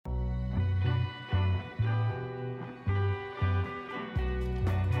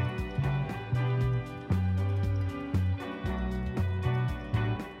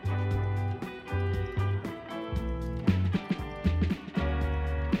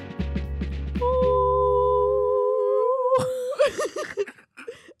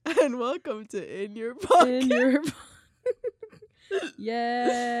welcome to In Your Pocket. In your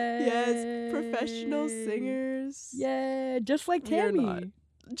Yes. Yes, professional singers. Yeah, just like We are Tammy. not.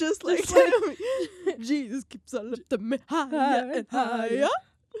 Just like Just like- Tammy. Jesus keeps on lifting me higher and higher.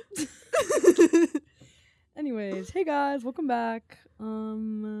 Anyways, hey guys, welcome back.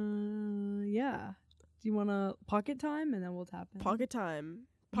 Yeah. Do you want to pocket time and then we'll tap in? Pocket time.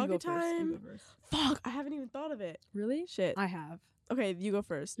 You go Pocket first, you time. go first. Fuck, I haven't even thought of it. Really? Shit. I have. Okay, you go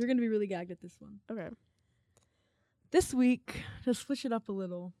first. You're gonna be really gagged at this one. Okay. This week, to switch it up a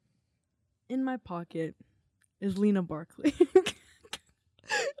little, in my pocket is Lena Barkley. No,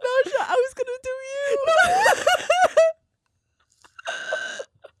 I was gonna do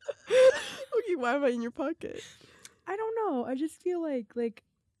you. Okay, why am I in your pocket? I don't know. I just feel like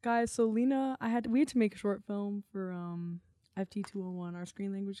guys. So Lena, we had to make a short film for FT 201, our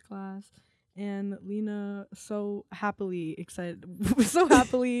screen language class, and Lena so happily decided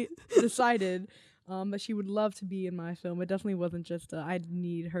that she would love to be in my film. It definitely wasn't just I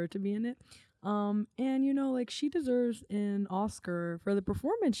need her to be in it. And she deserves an Oscar for the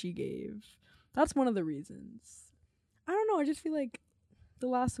performance she gave. That's one of the reasons. I don't know. I just feel like the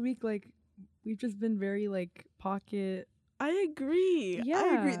last week, we've just been very pocket. I agree. Yeah.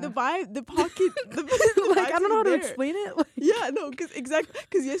 I agree. The vibe, the pocket, the I don't know how to there. explain it. Yeah, no, because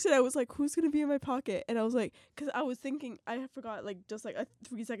yesterday I was like, who's gonna be in my pocket? And I was like, because I was thinking, I forgot, 3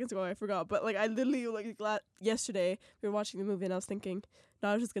 seconds ago I forgot, but I literally yesterday we were watching the movie and I was thinking, no,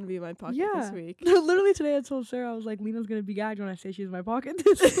 I was just gonna be in my pocket this week. Literally today I told Sarah, I was like, Lena's gonna be gagged when I say she's in my pocket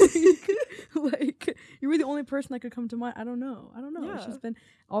this week. You were the only person that could come to mind. I don't know. Yeah. It's just been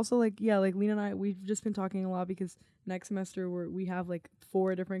also Lena and I, we've just been talking a lot because next semester we have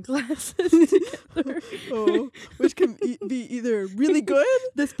 4 different classes together. Oh, which can be either really good.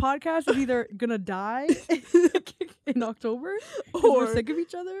 This podcast is either gonna die in October, or we're sick of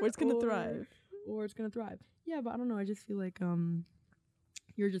each other, or it's gonna thrive. Or it's gonna thrive. Yeah, but I don't know. I just feel like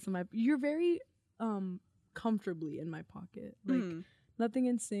you're very comfortably in my pocket. Nothing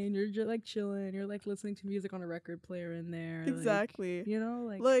insane. You're just chilling. You're listening to music on a record player in there. Exactly.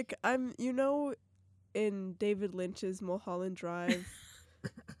 I'm in David Lynch's Mulholland Drive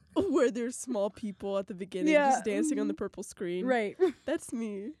where there's small people at the beginning just dancing on the purple screen. Right. That's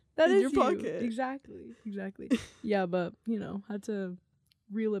me. That in is your pocket. Exactly. Yeah, but had to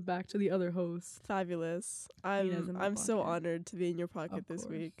reel it back to the other host. Fabulous. I'm so honored to be in your pocket this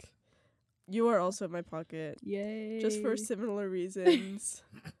week. You are also in my pocket. Yay. Just for similar reasons.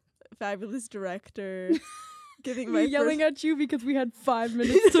 Fabulous director. Giving my yelling at you because we had 5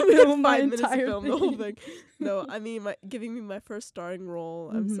 minutes to film my 5 minutes entire to film thing. the whole thing. No, I mean giving me my first starring role.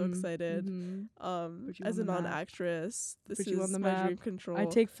 I'm so excited. As a non-actress, this is my dream control. I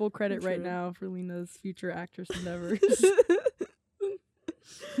take full credit right now for Lena's future actress endeavors.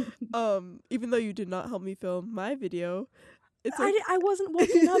 Even though you did not help me film my video, I wasn't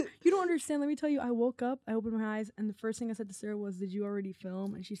woken up. You don't understand. Let me tell you. I woke up, I opened my eyes, and the first thing I said to Sarah was, "Did you already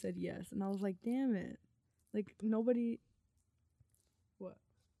film?" And she said yes. And I was like, "Damn it! Nobody." What?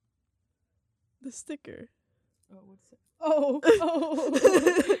 The sticker. Oh, what's it?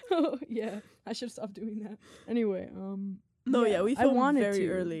 Oh, yeah. I should stop doing that. Anyway, No, yeah, we filmed very to.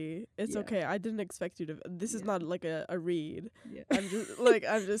 early. It's okay. I didn't expect you to. This is not a read. Yeah. I'm just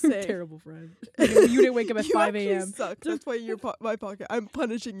saying. Terrible friend. You didn't wake up at 5 a.m. You suck. That's why you're my pocket. I'm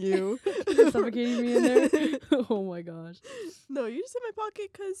punishing you. Suffocating me in there. Oh my gosh. No, you're just in my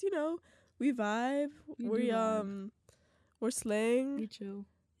pocket because we vibe. We're slang. We chill.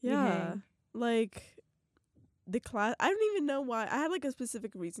 Yeah, the class. I don't even know why. I had a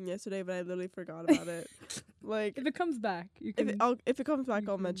specific reason yesterday, but I literally forgot about it. If it comes back, you can. If it comes back,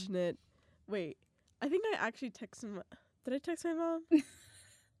 I'll mention it. Wait, I think I actually texted. Did I text my mom?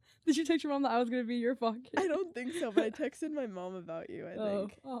 Did you text your mom that I was gonna be in your pocket? I don't think so, but I texted my mom about you. I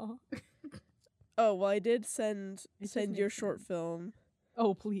think. Oh. Oh well, I did send your short film.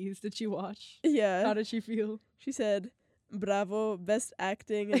 Oh please, did she watch? Yeah. How did she feel? She said, "Bravo, best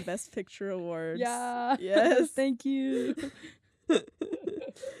acting and best picture awards." Yeah. Yes. Thank you.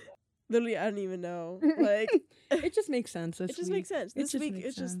 Literally, I don't even know. It just makes sense. It just makes sense. This week,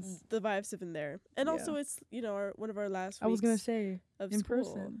 it's just the vibes have been there, and also it's one of our last. I was gonna say of in school.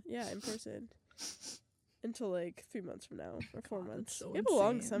 person. Yeah, in person. Until 3 months from now or 4 months. So we have a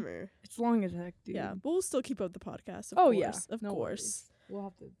long summer. It's long as heck, dude. Yeah, but we'll still keep up the podcast. Of course. Worries. We'll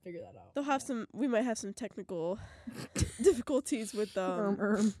have to figure that out. They'll have we might have some technical difficulties with but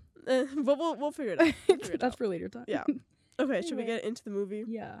we'll figure it out. That's for later time. Yeah. Okay, should we get into the movie?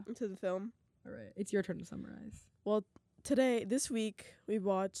 Yeah. Into the film? All right. It's your turn to summarize. Well, this week, we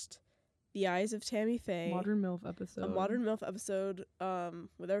watched The Eyes of Tammy Faye. Modern MILF episode. A Modern MILF episode.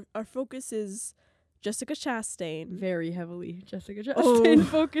 With our focus is Jessica Chastain. Very heavily Jessica Chastain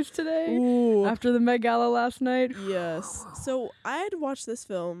focused today. Ooh. After the Met Gala last night. Yes. So I had watched this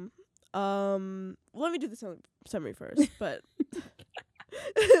film. Let me do the summary first, but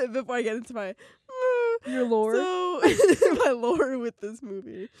before I get into my your lore. So my lore with this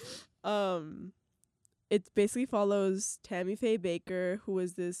movie. It basically follows Tammy Faye Baker, who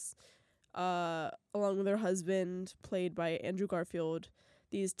is this along with her husband, played by Andrew Garfield,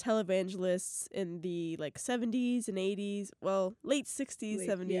 these televangelists in the like 70s and 80s, well, late 60s,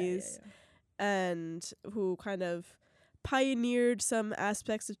 70s, and who kind of pioneered some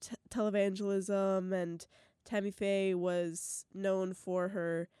aspects of televangelism. And Tammy Faye was known for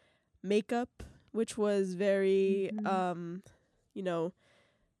her makeup, which was very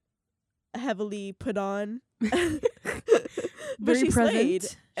heavily put on. But Very she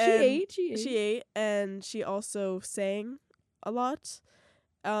present. slayed. She ate. And she also sang a lot.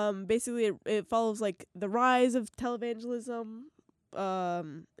 Basically it follows like the rise of televangelism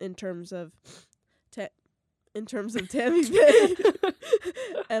in terms of Tammy Faye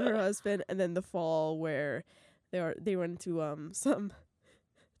and her husband, and then the fall where they run into some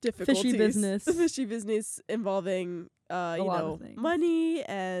difficulties. Fishy business involving money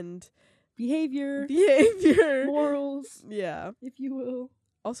and behavior, morals, yeah, if you will.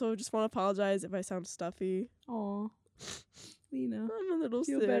 Also, just want to apologize if I sound stuffy. Aw, Lena, I'm a little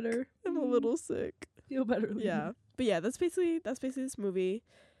feel sick. better. I'm a little sick. Feel better, Lena. Yeah, but yeah, that's basically this movie.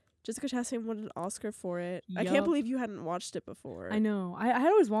 Jessica Chastain won an Oscar for it. Yup. I can't believe you hadn't watched it before. I know. I had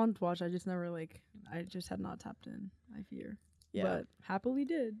always wanted to watch. I just never I just had not tapped in. I fear. Yeah, but happily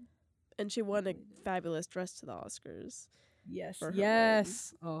did. And she won a fabulous dress to the Oscars. Yes. For her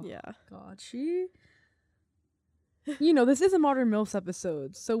Yes. win. Oh yeah. God, she. This is a Modern MILFs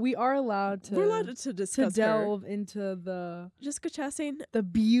episode, so we are allowed to. We're allowed to discuss delve into the Jessica Chastain, the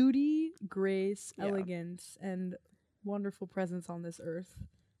beauty, grace, Yeah. elegance, and wonderful presence on this earth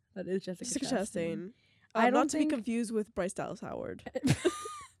that is Jessica Chastain. Chastain. I don't not to be think- confused with Bryce Dallas Howard.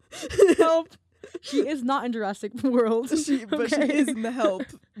 Help. She is not in Jurassic World. But she Okay. is in The Help.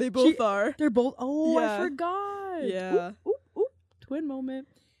 They both are. They're both. Oh, Yeah. I forgot. Yeah. Oop. Twin moment.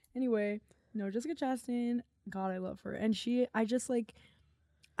 Anyway, Jessica Chastain. God, I love her, and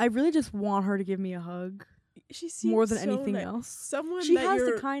I really just want her to give me a hug She seems more than so anything nice. else. Someone She that has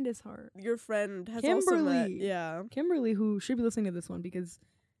the kindest heart. your friend has also met. Kimberly. Yeah. Kimberly, who should be listening to this one because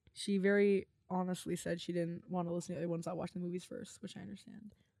she very honestly said she didn't want to listen to the other ones without watching the movies first, which I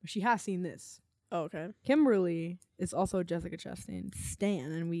understand. But she has seen this. Oh, okay. Kimberly is also a Jessica Chastain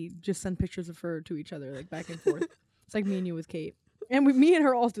stan, and we just send pictures of her to each other, like back and forth. It's like me and you with Kate, and me and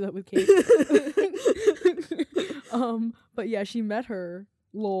her also do that with Kate. But yeah, she met her,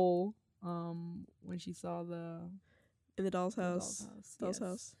 lol, when she saw In the Doll's House. Doll's Doll's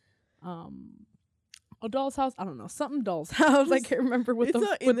House. A doll's house. I don't know, something doll's house. I can't remember what It's the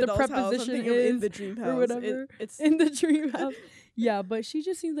not what in the Doll's House. I'm preposition thinking of is in the dream house or whatever. It's In the dream house. Yeah, but she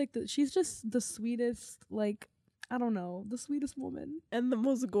just seems like she's just the sweetest. Like, I don't know, the sweetest woman. and the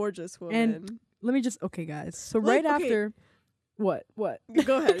most gorgeous woman. And let me just guys. So Like, right okay. after. What?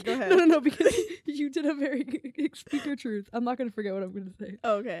 Go ahead. No, because you did a very speak your truth. I'm not gonna forget what I'm gonna say.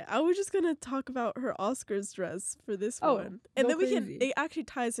 Okay, I was just gonna talk about her Oscars dress for this one, and go then crazy. it actually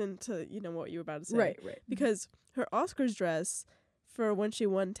ties into what you were about to say, Right. Because her Oscars dress for when she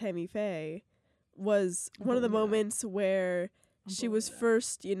won Tammy Faye was one of the moments where she was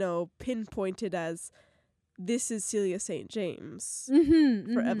first, pinpointed as this is Celia St. James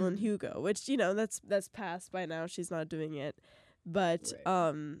for Evelyn Hugo, which that's past by now. She's not doing it, but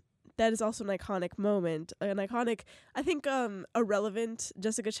that is also an iconic moment, I think, a relevant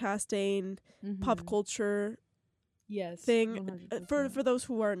Jessica Chastain pop culture thing. 100%. For those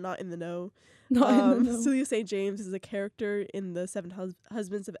who are not in the know, Not in the know. Celia St. James is a character in the Seven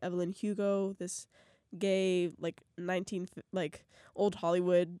Husbands of Evelyn Hugo, this gay old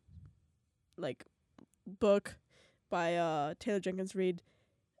Hollywood book by Taylor Jenkins Reid.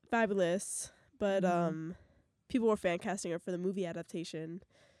 Fabulous, but people were fan casting her for the movie adaptation.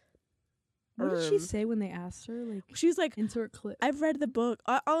 What did she say when they asked her? Like, She's like, insert clip. I've read the book.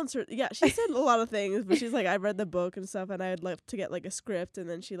 I'll insert. Yeah, she said a lot of things, but she's like, I've read the book and stuff, and I'd like to get a script. And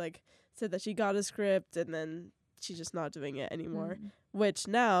then she said that she got a script, and then she's just not doing it anymore. Which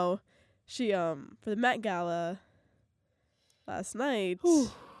now, she for the Met Gala last night,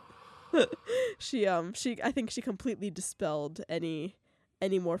 I think she completely dispelled any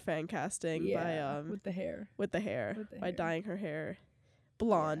more fan casting by with the hair. By dyeing her hair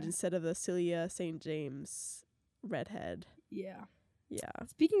blonde instead of the Celia St. James redhead. Yeah. Yeah.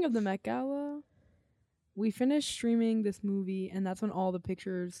 Speaking of the Met Gala, we finished streaming this movie, and that's when all the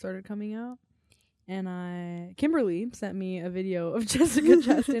pictures started coming out. And Kimberly sent me a video of Jessica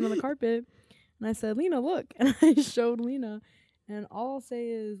Chastain on the carpet, and I said, Lena, look. And I showed Lena, and all I'll say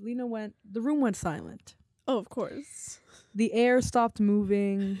is the room went silent. Oh, of course. The air stopped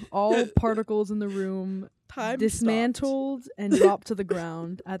moving. All particles in the room dismantled and dropped to the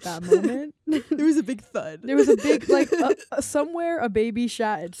ground at that moment. There was a big thud. There was a big, like, somewhere a baby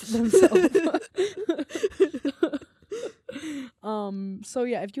shat themselves. So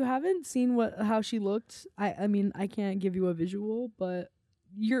yeah, if you haven't seen how she looked, I mean, I can't give you a visual, but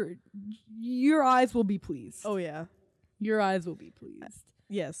your eyes will be pleased. Oh yeah. Your eyes will be pleased.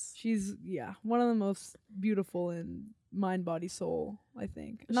 Yes. She's one of the most beautiful in mind, body, soul, I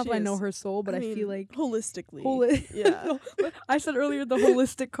think. Not that I know her soul, but I mean, feel like holistically. Yeah. I said earlier the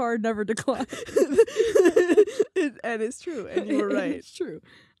holistic card never declined. And it's true, and you were right. It's true.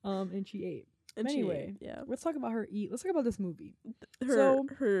 And she ate. And anyway, yeah. Let's talk about her eat. Let's talk about this movie.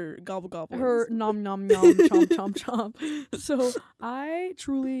 Her gobble gobble. Her nom nom nom chomp chomp chomp. So I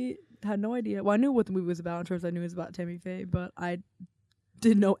truly had no idea. Well, I knew what the movie was about. In terms, I knew it was about Tammy Faye, but I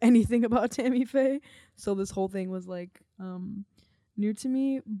didn't know anything about Tammy Faye. So this whole thing was like new to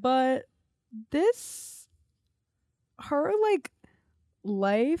me. But her like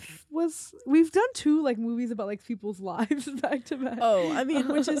life was. We've done 2 like movies about like people's lives back to back. Oh, I mean,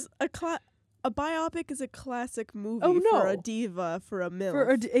 which is a biopic is a classic movie for a diva, for a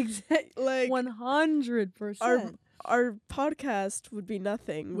MILF. Like 100%. Our podcast would be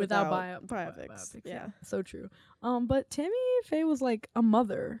nothing without biopics. Yeah, so true. But Tammy Faye was like a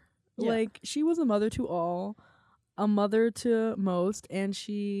mother. Yeah. Like she was a mother to all, a mother to most, and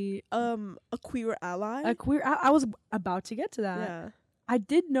she a queer ally. I was about to get to that. Yeah. I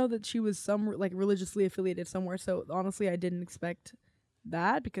did know that she was like religiously affiliated somewhere. So honestly, I didn't expect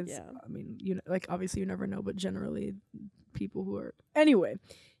that because I mean, like obviously you never know, but generally people who are anyway,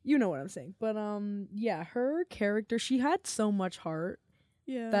 you know what I'm saying. But yeah, her character, she had so much heart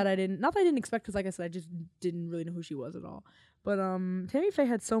that I didn't expect, because like I said, I just didn't really know who she was at all. But Tammy Faye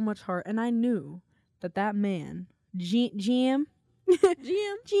had so much heart, and I knew that man Jim hey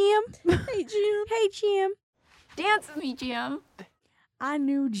Jim dance with me, Jim. I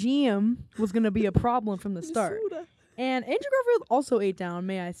knew Jim was gonna be a problem from the start. And Andrew Garfield also ate down,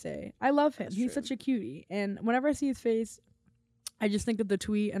 may I say. I love him. He's such a cutie. And whenever I see his face, I just think of the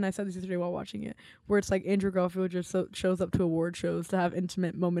tweet, and I said this yesterday while watching it, where it's like Andrew Garfield just shows up to award shows to have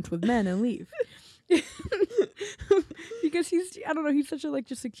intimate moments with men and leave. Because he's such a like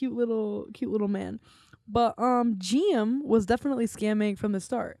just a cute little man. But GM was definitely scamming from the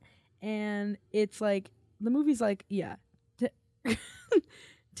start. And it's like the movie's like, yeah.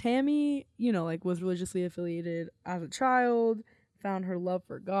 Tammy, like was religiously affiliated as a child, found her love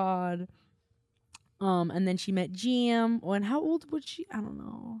for God. And then she met GM. And how old was she? I don't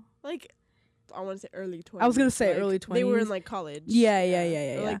know. Like, I want to say early 20s. I was gonna say like, early 20s. They were in like college.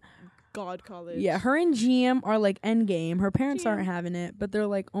 Yeah. Like God college. Yeah, her and GM are like endgame. Her parents aren't having it, but they're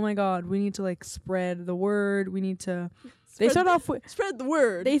like, oh my God, we need to like spread the word. We need to. They start off with spread the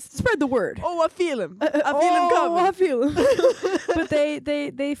word. They spread the word. Oh, I feel him. I feel him coming. I feel him. But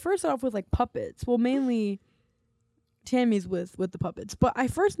they first start off with like puppets. Well, mainly Tammy's with the puppets. But I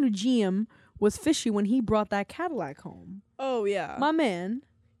first knew GM was fishy when he brought that Cadillac home. Oh yeah, my man.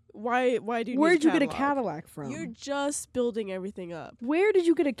 Why do you? Where'd you get a Cadillac from? You're just building everything up. Where did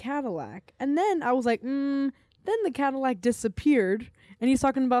you get a Cadillac? And then I was like, Then the Cadillac disappeared, and he's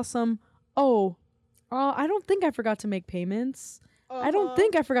talking about some. I don't think I forgot to make payments. I don't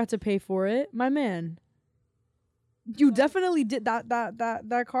think I forgot to pay for it. My man. You definitely did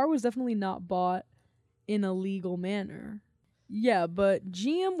that car was definitely not bought in a legal manner. Yeah, but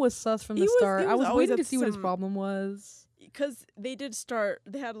GM was sus from the start. I was waiting to see what his problem was. Because they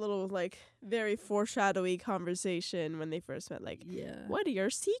had a little like very foreshadowy conversation when they first met. Like, what are your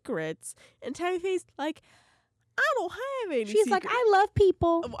secrets? And Tammy Faye's like, I don't have any. She's like, I love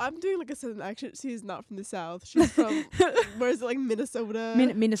people. I'm doing like a sudden accent. She's not from the South. She's from where is it, like Minnesota?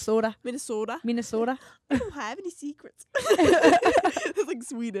 Minnesota. I don't have any secrets. It's like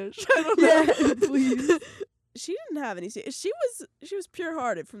Swedish. I don't know. Yeah, please. She didn't have any. She was pure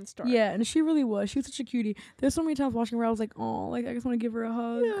hearted from the start. Yeah, and she really was. She was such a cutie. There's so many times watching her, I was like, oh, like I just want to give her a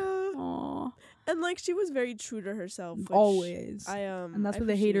hug. Yeah. Aw. And like she was very true to herself. Always. And that's what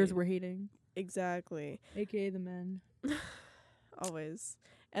the haters were hating. Exactly. AKA the men. Always.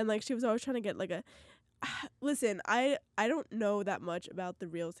 And like she was always trying to get like a. Listen, I don't know that much about the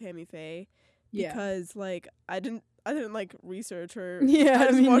real Tammy Faye. Yeah. Because like I didn't like research her. Yeah,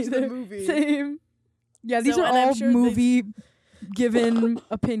 I just watched the movie. Same. Yeah, these are all movie given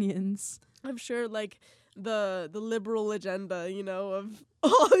opinions. I'm sure, like, the liberal agenda, you know, of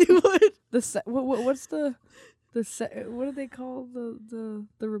Hollywood. What's what do they call the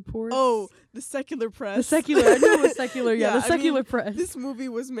reports? Oh, the secular press. The secular. I knew it was secular. Yeah, the secular press. This movie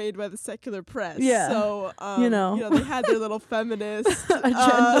was made by the secular press. Yeah. So, you know, they had their little feminist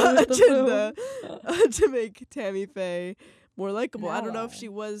agenda to make Tammy Faye more likable. I don't know if No. she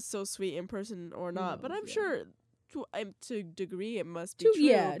was so sweet in person or not, but I'm sure to a degree it must be To- true,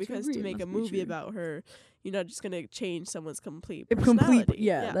 yeah, to because agree, to it make a must be movie true. about her, you're not just gonna change someone's complete yeah, personality.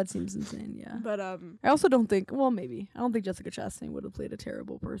 that seems insane. Yeah, But I also don't think. Well, maybe I don't think Jessica Chastain would have played a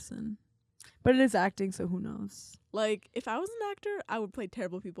terrible person, but it is acting, so who knows? like, if I was an actor, I would play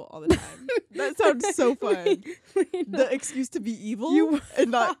terrible people all the time. That sounds so fun. The excuse to be evil You-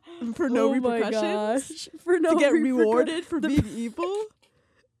 and not for no Oh my repercussions. gosh. For no To get repercussions. rewarded for being evil.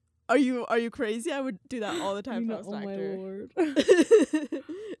 Are you crazy? I would do that all the time You if I know, was an oh actor. my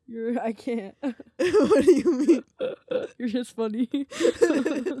lord. I can't. What do you mean? You're just funny.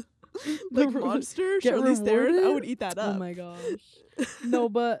 Like Monster, Get Charlize Theron? I rewarded? would eat that up. Oh my gosh. No,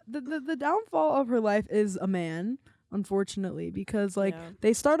 but the downfall of her life is a man, unfortunately, because like Yeah.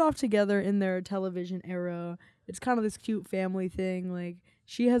 they start off together in their television era. It's kind of this cute family thing. Like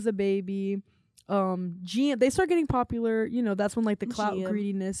she has a baby. They start getting popular. You know, that's when like the clout GM.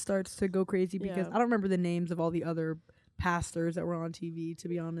 greediness starts to go crazy, because Yeah. I don't remember the names of all the other pastors that were on TV, to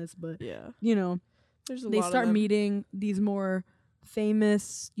be honest, but Yeah. you know, There's a they lot start of them. meeting these more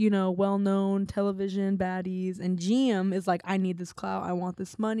famous, you know, well-known television baddies, and GM is like, I need this clout, I want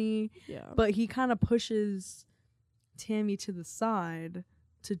this money, Yeah. but he kind of pushes Tammy to the side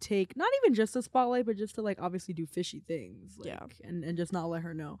to take not even just the spotlight, but just to like obviously do fishy things, like, Yeah. and just not let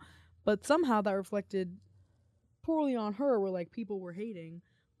her know. But somehow that reflected poorly on her, where like people were hating.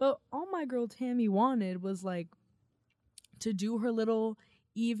 But all my girl Tammy wanted was like to do her little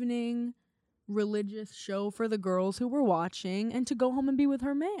evening religious show for the girls who were watching, and to go home and be with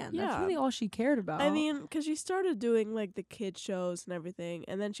her man. That's Yeah. really all she cared about. I mean, because she started doing like the kid shows and everything,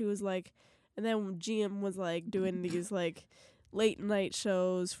 and then she was like, and then GM was like doing these like late night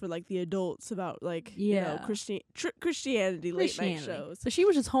shows for like the adults about like you know Yeah. Christianity late night Christianity. shows, So she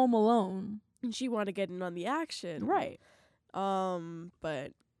was just home alone. and she wanted to get in on the action, Right. But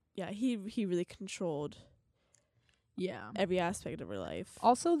yeah, he really controlled Yeah. every aspect of her life.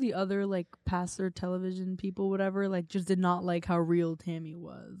 Also, the other like pastor television people, whatever, like just did not like how real Tammy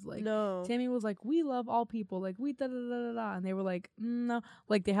was. Like, No. Tammy was like, we love all people, like we da da da da da, and they were like, no.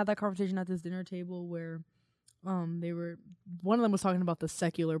 Like they had that conversation at this dinner table where, they were, one of them was talking about the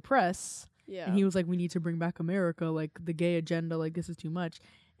secular press, Yeah. and he was like, we need to bring back America, like the gay agenda, like this is too much.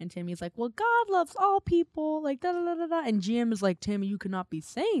 And Tammy's like, well, God loves all people, like da da da da da. And GM is like, Tammy, you could not be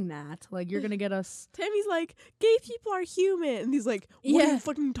saying that. Like you're gonna get us. Tammy's like, gay people are human, and he's like, what are Yeah. you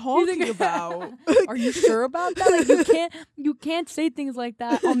fucking talking about? Are you sure about that? Like you can't say things like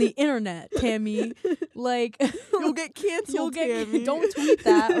that on the internet, Tammy. Like You'll get canceled, Tammy. don't tweet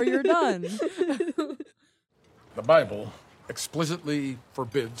that or you're done. The Bible explicitly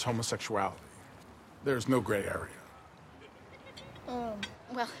forbids homosexuality. There's no gray area.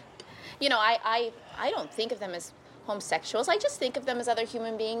 Well, you know, I don't think of them as homosexuals. I just think of them as other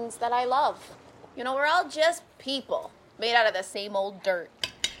human beings that I love. You know, we're all just people made out of the same old dirt.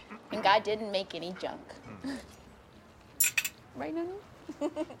 And God didn't make any junk. Right, Nunu?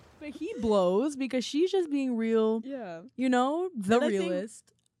 But he blows because she's just being real. Yeah. You know, the And I think-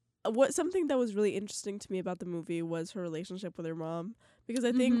 realist. Something that was really interesting to me about the movie was her relationship with her mom, because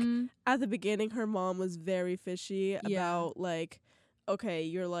I think Mhm. at the beginning her mom was very fishy about like, okay,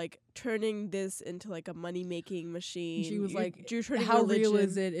 you're like turning this into like a money making machine. She was you're turning how real religion-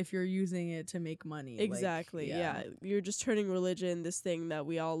 is it if you're using it to make money? Like, Exactly. Yeah. You're just turning religion, this thing that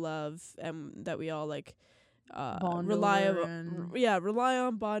we all love and that we all like Bond rely over on, and- rely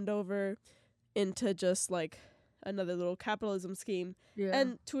on, bond over, into just like another little capitalism scheme. Yeah.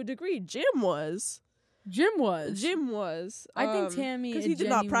 And to a degree, Jim was. Jim was. I think Tammy because he did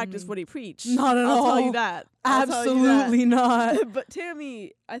not practice genuinely- what he preached. Not at I'll tell all. you that. I'll tell you that. Absolutely not. But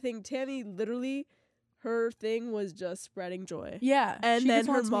I think Tammy literally, her thing was just spreading joy. Yeah. And she then just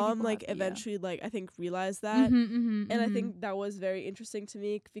her wants to make mom people like happy, yeah. eventually like I think realized that. And And I think that was very interesting to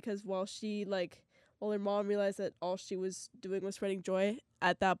me, because while her mom realized that all she was doing was spreading joy,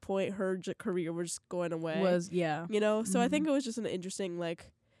 at that point her career was going away. You know? So I think it was just an interesting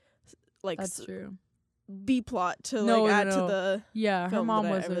that's true. B plot to No, add no. to the Yeah, her film mom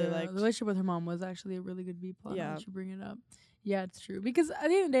that I was really the liked. relationship with her mom was actually a really good B plot. Yeah. Yeah, you bring it up. Yeah, it's true, because at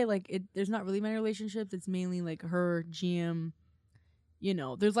the end of the day, like there's not really many relationships. It's mainly like her, GM. You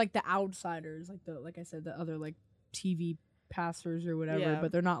know, there's like the outsiders, like I said, the other like TV pastors or whatever, Yeah.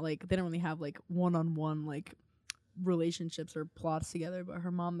 but they're not like, they don't really have like one-on-one like relationships or plots together. But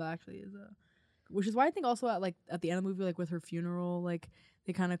her mom actually is which is why I think also at the end of the movie, like with her funeral, like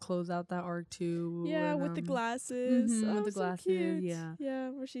they kind of close out that arc too. Yeah, and, with the glasses. with Oh, the so glasses, cute. yeah. Yeah,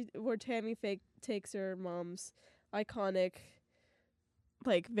 where Tammy takes her mom's iconic,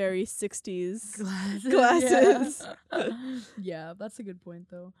 like very 60s glasses. Yeah, that's a good point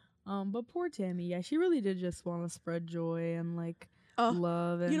though. But poor Tammy, yeah, she really did just want to spread joy and like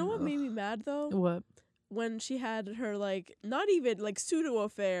love. And you know what made me mad though? What? When she had her like not even like pseudo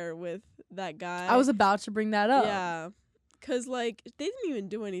affair with that guy. I was about to bring that up. Yeah, cause like they didn't even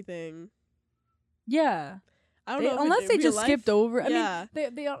do anything. Yeah, I don't know if unless they just life, skipped over. Yeah.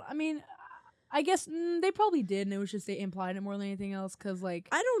 I mean, I guess they probably did, and it was just they implied it more than anything else. Cause like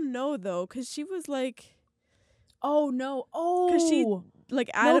I don't know though, cause she was like, oh no, cause she like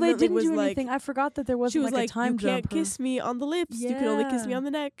no, they adamantly didn't was do like, anything. I forgot that there wasn't she was like like, a time you can't jump. kiss me on the lips. You can only kiss me Yeah. on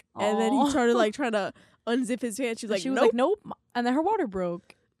the neck. And then he Aw. started like trying to unzip his pants. She was like, she was nope. like, nope, and then her water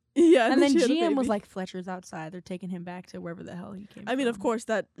broke. Yeah, And then she had a GM was baby. like, Fletcher's outside. They're taking him back to wherever the hell he came I mean, from. of course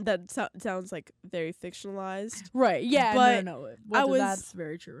that sounds like very fictionalized. Right, yeah, But no. I Whether was- that's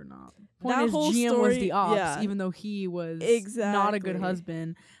very true or not. Point that is, whole GM was story- the ops, yeah. even though he was not a good Exactly.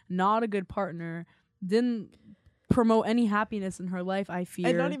 husband, not a good partner, didn't promote any happiness in her life, I fear.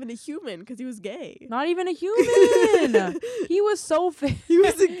 And not even a human, because he was gay. Not even a human! He was so fit. He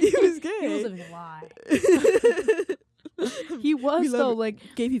was gay. He was living a lie. He We was love though, it.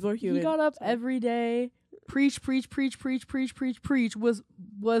 like, Gay people are human. he got up every day, preach, was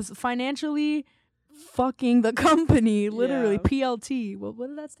financially fucking the company, literally. Yeah. PLT. Well, what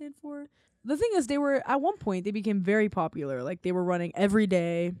did that stand for? The thing is, they were, at one point, they became very popular. Like, they were running every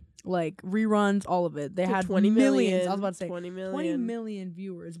day, like, reruns, all of it. They To had 20 millions. million, I was about to say 20 million. 20 million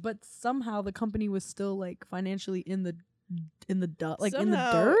viewers, but somehow the company was still, like, financially in the like, in the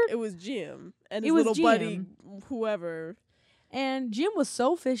Somehow, dirt. It was Jim and It his was little buddy, Jim. whoever. And Jim was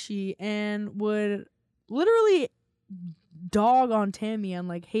so fishy and would literally dog on Tammy and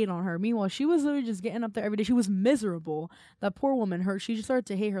like hate on her. Meanwhile, she was literally just getting up there every day. She was miserable. That poor woman, she just started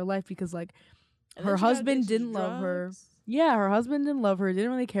to hate her life because like And her then she got husband addicted to didn't love her. drugs, Yeah, her husband didn't love her,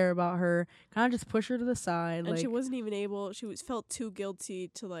 didn't really care about her, kind of just pushed her to the side. and like, she wasn't even able. Felt too guilty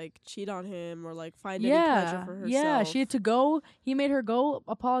to like cheat on him or like find any pleasure for herself. yeah, she had to go. He made her go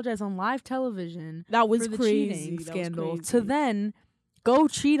apologize on live television That was for the crazy. cheating That was scandal crazy. to then go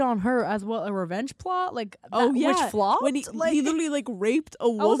cheat on her as well, a revenge plot, like Oh, yeah. which flopped. when he like, literally like raped a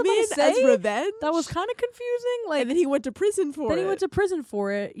was about woman to as say, revenge. that was kind of confusing. Like and then he went to prison for then it. he went to prison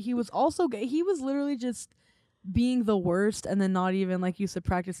for it. He was also he was literally just being the worst, and then not even like you said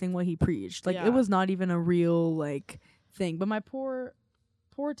practicing what he preached. Like Yeah. it was not even a real like thing. But my poor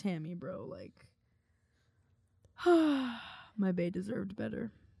Tammy, bro, like my bae deserved better.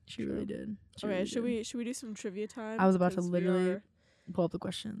 She True. really did. She Okay, really should we do some trivia time? I was about to 'Cause we literally are- pull up the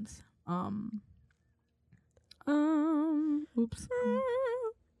questions. Oops.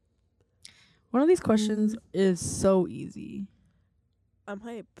 One of these questions is so easy. I'm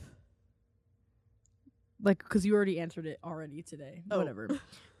hype. Like, because you already answered it already today. Oh. Whatever.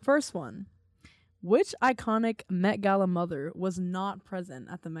 First one. Which iconic Met Gala mother was not present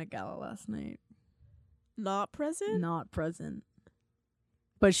at the Met Gala last night? Not present. Not present.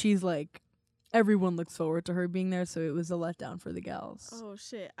 But she's like, everyone looks forward to her being there, so it was a letdown for the gals. Oh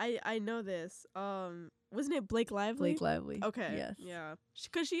shit! I know this. Wasn't it Blake Lively? Blake Lively. Okay. Yes. Yeah.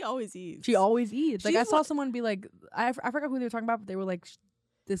 Because she always eats. She always eats. Like, I She's saw like- someone be like, I forgot who they were talking about, but they were like,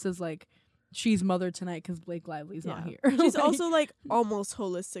 this is like, she's mother tonight because Blake Lively's not here. She's Like, also like almost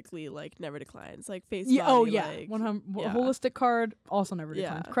holistically like never declines. Like face yeah, value. oh yeah, like, 100 yeah. holistic card also never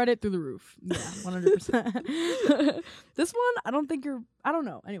declines. Yeah. Credit through the roof. Yeah, 100%. This one, I don't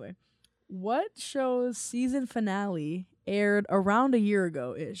know. Anyway, what show's season finale aired around a year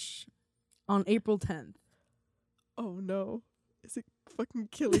ago ish on April 10th? Oh no! Is it fucking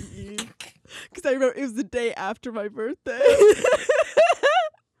Killing Eve? Because I remember it was the day after my birthday.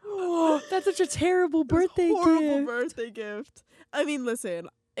 That's such a terrible birthday Horrible gift. birthday gift. I mean, listen.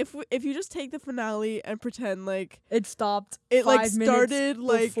 If you just take the finale and pretend like It stopped. it like 5 minutes started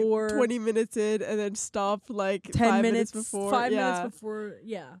like before 20 minutes in and then stopped like 10 5 minutes before. 5 yeah. minutes before.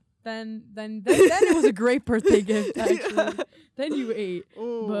 Yeah. Then it was a great birthday gift. Actually, Yeah. then you ate.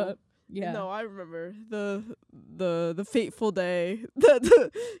 Ooh. But yeah. No, I remember the fateful day that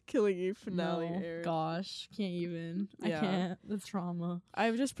the Killing Eve finale No, aired. gosh, can't even. Yeah. I can't. The trauma.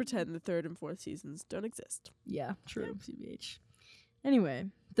 I just pretend the 3rd and 4th seasons don't exist. Yeah, true. CBH. Anyway,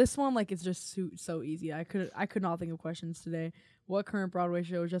 This one, like, it's just so easy. I could not think of questions today. What current Broadway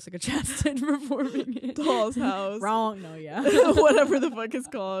show is Jessica Chastain performing in? Doll's House. Wrong. No, yeah. Whatever the fuck it's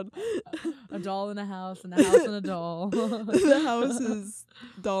called. A doll in a house, and a house and a doll. The house is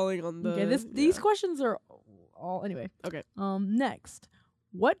dolling on the. Okay, these questions are all anyway. Okay. Next,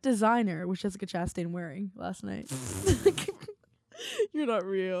 what designer was Jessica Chastain wearing last night? You're not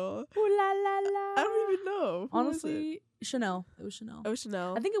real. Ooh la la la. I don't even know. Who was it? Honestly, Chanel. It was Chanel. Oh,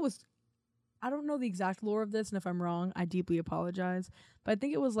 Chanel. I think it was. I don't know the exact lore of this, and if I'm wrong, I deeply apologize. But I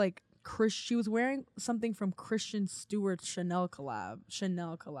think it was like she was wearing something from Kristen Stewart's Chanel collab.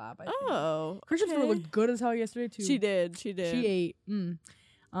 I think. Oh, Kristen Stewart looked good as hell yesterday too. She did. She ate.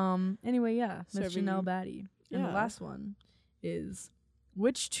 Anyway, yeah, Miss Serving- Chanel baddie. And the Yeah. last one is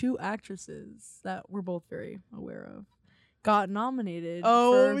which two actresses that we're both very aware of got nominated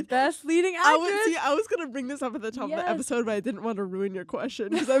for Best Leading Actress? I was gonna bring this up at the top of Yes. the episode, but I didn't want to ruin your question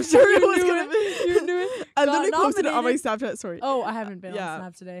because I'm sure it was gonna be. You knew it. I Got literally posted it on my nominated. Snapchat story. Oh, I haven't been Yeah. on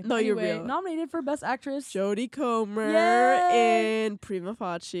Snap today. No, you're Anyway, real. nominated for Best Actress. Jodie Comer Yay! in Prima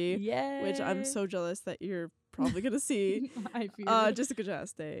Facie, Yay. which I'm so jealous that you're probably gonna see. I feel Jessica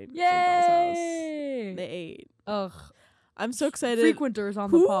Chastain. from Doll's Yay! House. They ate. Ugh. I'm so excited. Frequenters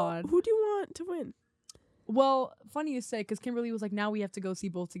on the pod. Who do you want to win? Well, funny you say, because Kimberly was like, now we have to go see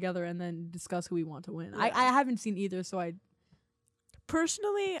both together and then discuss who we want to win. Yeah. I haven't seen either, so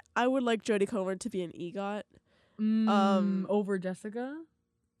Personally, I would like Jodie Comer to be an EGOT. over Jessica.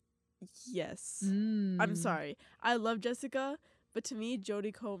 Yes. I'm sorry. I love Jessica, but to me,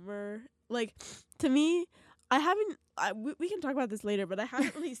 Jodie Comer, like, to me, I haven't. We can talk about this later, but I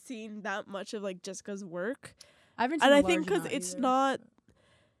haven't really seen that much of like Jessica's work, I haven't seen and a I think large because amount it's either. not,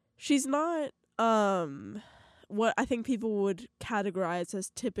 she's not what I think people would categorize as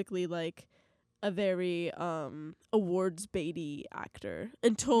typically like a very awards baity actor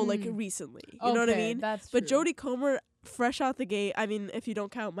until like recently. You know what I Okay, mean? That's But true. Jodie Comer, fresh out the gate. I mean, if you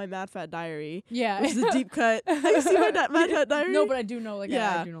don't count my Mad Fat Diary, yeah, which is a deep cut. Have you seen my Mad Fat Diary? No, but I do know. Like,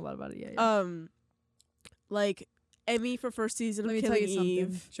 Yeah. I do know a lot about it. Yeah. Like Emmy for first season Let of me tell Killing you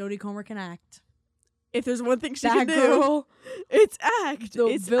Eve. something. Jodie Comer can act. If there's one thing she That can do, girl, it's act. the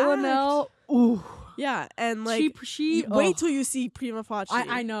It's Villanelle. act. Ooh, Yeah, and like she wait till you see Prima Facie.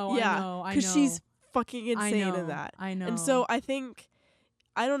 I know. Yeah, I know. because she's fucking I insane know, in that. I know. And so I think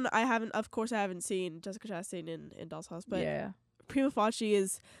I don't know. I haven't. Of course, I haven't seen Jessica Chastain in Doll's House, but yeah. Prima Facie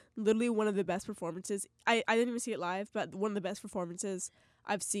is literally one of the best performances. I didn't even see it live, but one of the best performances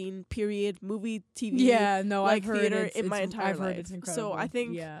I've seen. Period. Movie, TV. Yeah, no, like I've heard theater it's, in my it's- entire I've heard life. it's incredible. So I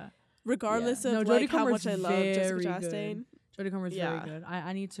think yeah. regardless Yeah. of No, like Jodie how Comer's much I love Jessica very Chastain, good. Jodie Comer's Yeah. very good.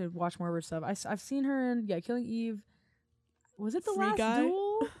 I need to watch more of her stuff. I've seen her in Killing Eve. Was it the Free Last Guy?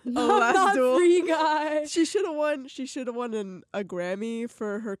 Duel? Last not Duel. Free Guy. she should have won. She should have won a Grammy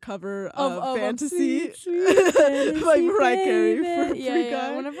for her cover of Sweet, Fantasy, sweet Fantasy, like Mariah Carey for baby. Free Yeah.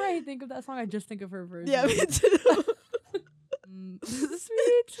 Guy. Whenever I think of that song, I just think of her version. Yeah, me too.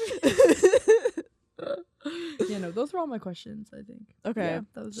 Sweet. Yeah, no, those were all my questions, I think. Okay. Yeah,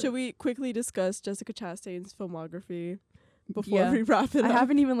 that was Should it. we quickly discuss Jessica Chastain's filmography before Yeah. we wrap it I up?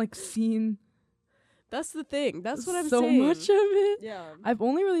 haven't even seen That's the thing. That's what I'm so saying. much of it. Yeah. I've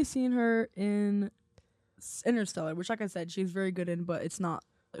only really seen her in Interstellar, which, like I said, she's very good in, but it's not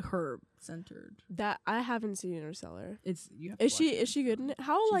her centered. That I haven't seen Interstellar. It's you have to Is she watch it. is she good in it?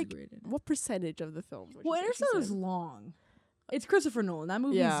 How She's like great in it. what percentage of the film? would you Well, say she's Interstellar is in? long. It's Christopher Nolan. That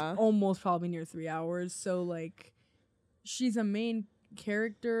movie's Yeah. almost probably near 3 hours. So like, she's a main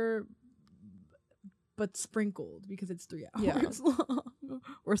character, but sprinkled because it's 3 hours Yeah. long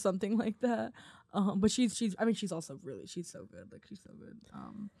or something like that. But she's I mean she's also really she's so good. Like she's so good.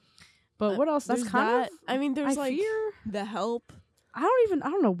 But what else? That's There's kind that. of. I mean, there's I like fear. The Help. I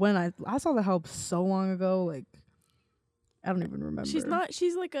don't know when I saw The Help so long ago. Like, I don't even remember. She's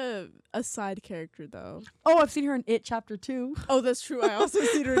like a side character though. Oh, I've seen her in It Chapter 2. Oh, that's true. I also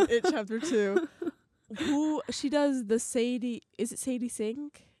seen her in It Chapter 2. Who she does the Sadie? Is it Sadie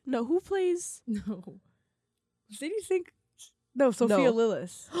Sink? No, who plays? No. Sadie Sink? No, Sophia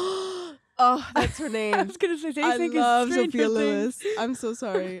Lillis. Oh, that's her name. I was gonna say Sadie I Sink love is Stranger Sophia Things. Lillis. I'm so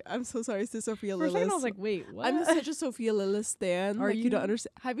sorry. I'm so sorry to Sophia For a Lillis. second, I was like, wait, what? I'm such a Sophia Lillis stan. Are like you don't you?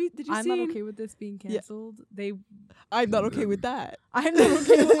 understand. Did you I'm see? not okay with this being canceled. They. I'm not okay with that. I'm not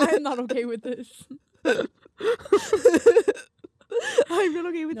okay. I'm not okay with this. I'm not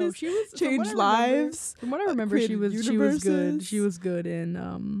okay with No, this. she was Change from what I remember- lives. From what I remember, she created was good. universes. She was good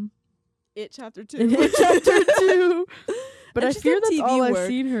in It Chapter 2. in It Chapter 2. But And I she's fear done that's TV all I've work,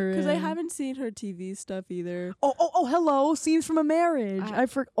 seen her in. Because I haven't seen her TV stuff either. Oh, hello, Scenes from a Marriage. I-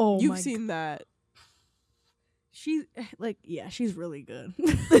 Oh, You've my seen that. she's like, yeah, she's really good.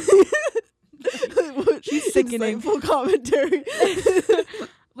 She's sickening. Full commentary.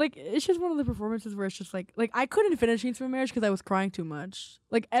 Like, it's just one of the performances where it's just like I couldn't finish Scenes from a Marriage because I was crying too much.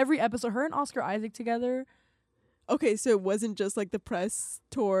 Like, every episode, her and Oscar Isaac together. Okay, so it wasn't just like the press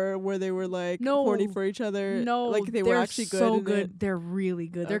tour where they were like No, horny for each other. No, like they were actually good. So in good. It. They're really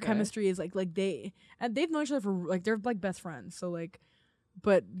good. Their Okay. chemistry is like they've known each other for like they're like best friends. So like,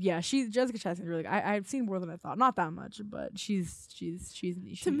 but yeah, Jessica Chastain's really. I've seen more than I thought. Not that much, but she's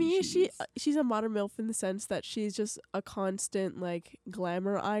to me she's a modern MILF in the sense that she's just a constant like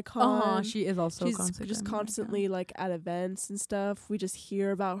glamour icon. She is also she's just constantly like at events and stuff. We just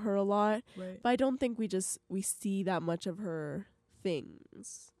hear about her a lot, right. but I don't think we see that much of her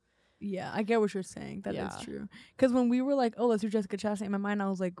things. Yeah, I get what you're saying. That is Yeah. true. Because when we were like, oh, let's do Jessica Chastain, in my mind I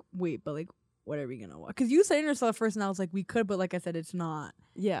was like, wait, but like, what are we gonna watch? Because you said in yourself first, and I was like, we could, but like I said, it's not.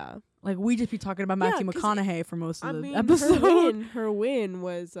 Yeah, like we just be talking about Matthew 'cause McConaughey for most of the mean, episode. her win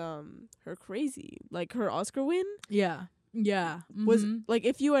was her crazy, like her Oscar win. Yeah. Was like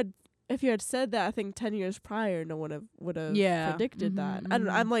if you had said that, I think 10 years prior, no one would have predicted that. I don't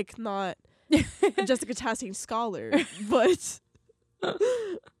know, I'm like not a Jessica Chastain scholar, but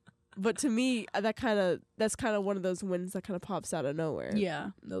to me that's kind of one of those wins that kind of pops out of nowhere.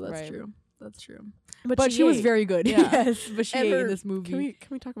 Yeah, no, that's Right. true. That's true. But she was ate. very good. Yeah. Yes, but she ate in this movie. Can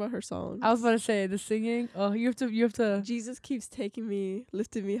we talk about her song? I was about to say the singing. Oh, you have to. Jesus keeps taking me,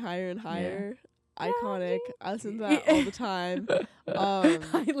 lifting me higher and higher. Iconic. I listen to that all the time.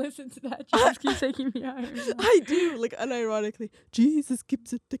 I listen to that. Jesus keeps taking me higher. I do, like unironically. Jesus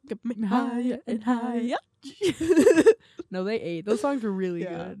keeps taking me higher and higher. No, they ate. Those songs were really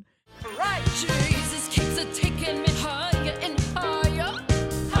Yeah. good. Right, Jesus keeps a taking me higher and higher.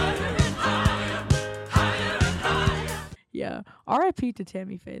 Higher and higher. Higher and higher. Yeah. R.I.P. to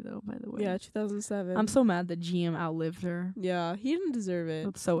Tammy Faye, though, by the way. Yeah, 2007. I'm so mad that GM outlived her. Yeah, he didn't deserve it.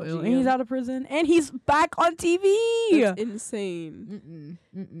 That's so ill. GM. And he's out of prison. And he's back on TV. That's insane.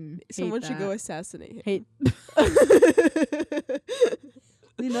 Someone should go assassinate him.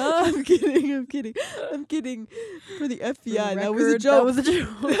 You know, I'm kidding. For the FBI, that was a joke.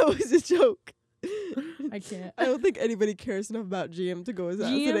 That was a joke. I can't. I don't think anybody cares enough about GM to go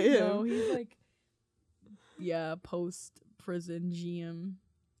assassinate him. No, he's like, yeah, post-prison GM.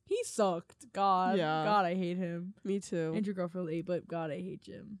 He sucked. God, I hate him. Me too. Andrew Garfield ate, but God, I hate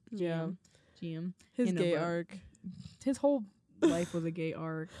Jim. Yeah. GM. His gay arc. His whole life was a gay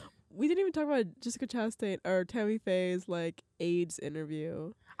arc. We didn't even talk about Jessica Chastain or Tammy Faye's like AIDS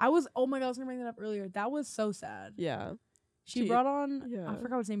interview. Oh my God, I was gonna bring that up earlier. That was so sad. Yeah. She brought on, yeah. I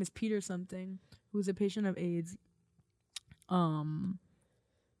forgot what his name is, Peter something, who's a patient of AIDS, on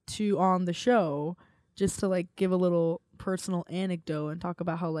the show, just to like give a little personal anecdote and talk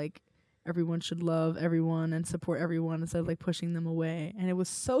about how like everyone should love everyone and support everyone instead of like pushing them away. And it was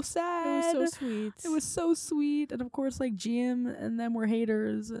so sad. It was so sweet. It was so sweet. And of course like GM and them were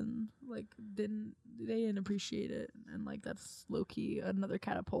haters and like they didn't appreciate it. And like that's low key another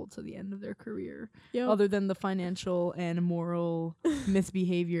catapult to the end of their career. Yep. Other than the financial and moral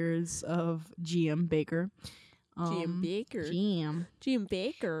misbehaviors of GM Baker. GM Baker. GM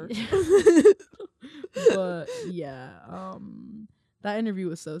Baker. But yeah, that interview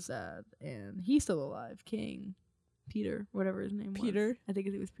was so sad, and he's still alive. King Peter, whatever his name was. Peter? I think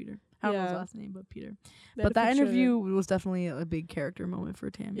it was Peter. I don't know his Yeah. last name, but Peter. They But had a that picture of interview him. was definitely a big character moment for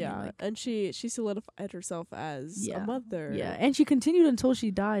Tammy. Yeah, like, and she solidified herself as a mother. yeah, and she continued until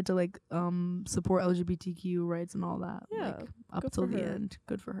she died to like support LGBTQ rights and all that. Yeah, like, up good till for the her. end.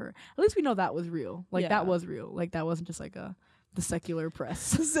 Good for her. At least we know that was real. Like Yeah. that was real. Like that wasn't just like the secular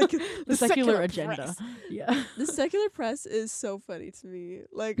press. The secular agenda. press. Yeah. The secular press is so funny to me.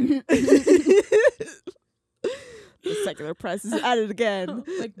 Like the secular press is at it again.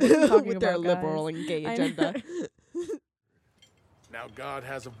 Like, what are you talking with their about, liberal guys? and gay I know. agenda. Now God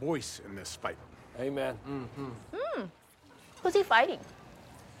has a voice in this fight. Amen. Who's he fighting?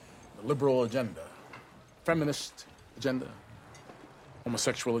 The liberal agenda, feminist agenda,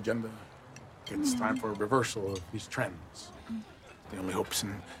 homosexual agenda. It's time for a reversal of these trends. The only hopes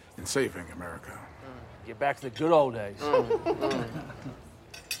in saving America. Get back to the good old days.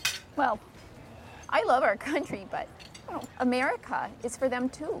 Well, I love our country, but America is for them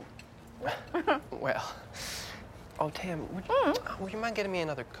too. Well, oh, Tam, would you mind getting me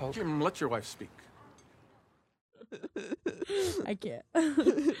another Coke? Jim, let your wife speak. I can't.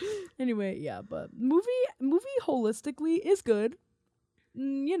 Anyway, yeah, but movie holistically is good.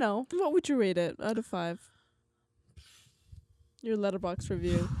 You know, What would you rate it out of 5? Your letterbox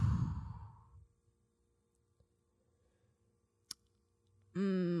review.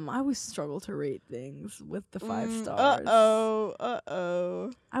 I always struggle to rate things with the 5 stars.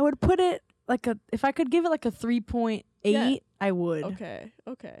 Uh-oh. I would put it like if I could give it like a 3.8, Yeah. I would. Okay.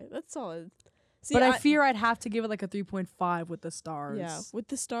 That's solid. See, But I fear I'd have to give it like a 3.5 with the stars. Yeah, with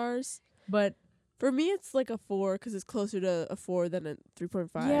the stars. But For me, it's like a 4 because it's closer to a 4 than a 3.5.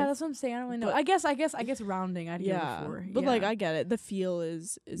 yeah, that's what I'm saying. I don't really know. But- I guess rounding, I'd give it a 4. But yeah. like I get it. The feel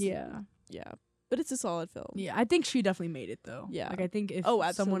is yeah. But it's a solid film. Yeah, I think she definitely made it though. Yeah. Like I think if Oh,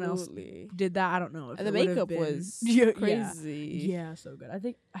 someone else absolutely. did that, I don't know. If And it the would've makeup been- was Yeah. crazy. Yeah, so good. I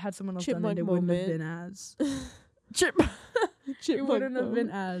think I had someone else Chipmunk done it. It wouldn't have moment. been as Chip. It Chipmunk wouldn't have been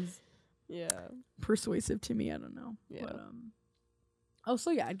moment. as Yeah. persuasive to me. I don't know. Yeah. But, oh,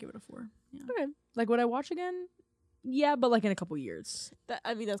 so yeah, I'd give it a 4. Yeah. Okay. Like, would I watch again? Yeah, but like in a couple years.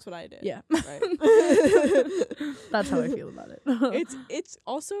 That's what I did. Yeah. Right. That's how I feel about it. It's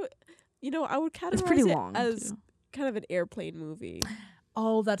also, I would categorize It's pretty it long, as too. kind of an airplane movie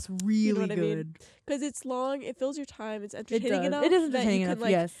Oh, that's really what I mean? good. because it's long. It fills your time. It's It entertaining does. enough. It is that entertaining you enough. can,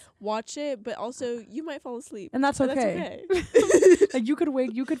 like, Yes, watch it, but also you might fall asleep. and that's And okay. That's okay. Like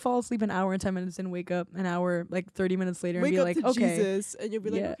you could fall asleep an hour and 10 minutes and wake up an hour, like 30 minutes later, Wake and be up like, to okay, Jesus, and you'll be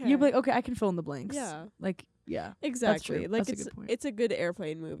like, yeah, okay. you'll be like, okay, I can fill in the blanks. Yeah. Like, yeah, exactly. true. Like That's a good point. it's a good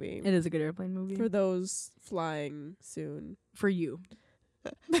airplane movie it is a good airplane movie for those flying soon. for you.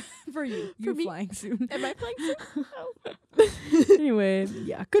 For you, For me? flying soon. Am I flying soon? Anyway,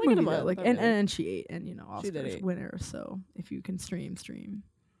 yeah, good Like in a movie though. month, Like, not and, really. and she ate, and She did Oscars eat. winner. So if you can stream.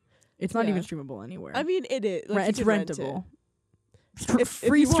 It's not Yeah. even streamable anywhere. I mean, it is. Like, Right, you it's can rent it. rentable. If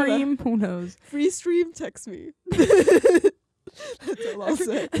Free you wanna- stream, who knows? Free stream, text me. That's all I'll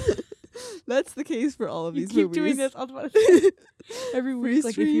say. That's the case for all of You these keep movies. doing this. I was about to say every Free week.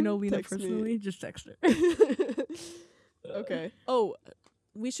 Like if you stream, know Lena text me. personally, just text her. Okay. Oh,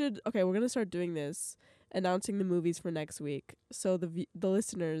 we should. Okay, we're gonna start doing this, announcing the movies for next week, so the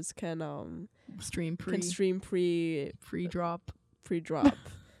listeners can Stream stream pre-drop. pre-drop.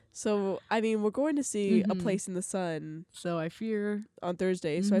 So I mean, we're going to see A Mhm. Place in the Sun So I fear on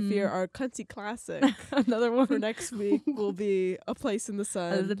Thursday. So I fear Mhm. our cunty classic another one for next week will be A Place in the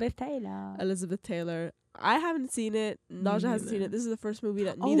Sun. Elizabeth Taylor. I haven't seen it. Naja hasn't seen neither. it. This is the first movie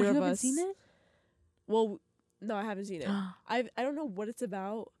that Oh, neither you of haven't us. seen it? Well, no, I haven't seen it. I don't know what it's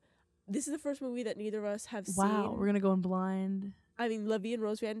about. This is the first movie that neither of us have Wow, seen. we're gonna go in blind. I mean, Levy and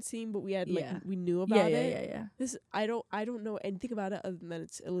Rose we hadn't seen, but we had Yeah. we knew about it. Yeah. This I don't know anything about it other than that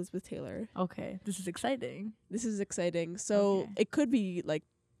it's Elizabeth Taylor. Okay, this is exciting. This is exciting. So Okay. it could be like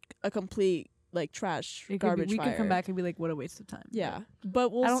a complete like trash It could be, garbage we fire. could come back and be like, what a waste of time. Yeah,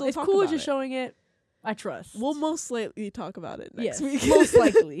 but we'll I don't. still If talk Cool is about just it. showing it, I trust. We'll most likely talk about it next yes, week. most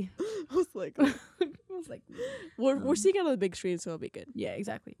likely. most likely. Most likely. We're seeing it on the big screen, so it'll be good. Yeah,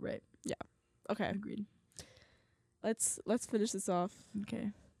 exactly. Right. Okay, Agreed. let's finish this off.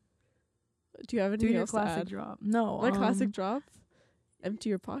 Okay. Do you have Do anything your else to classic add? drop. No. My classic drop. Empty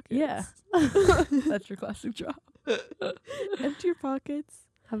your pockets. Yeah. That's your classic drop. Empty your pockets.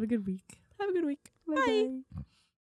 Have a good week. Have a good week. Bye.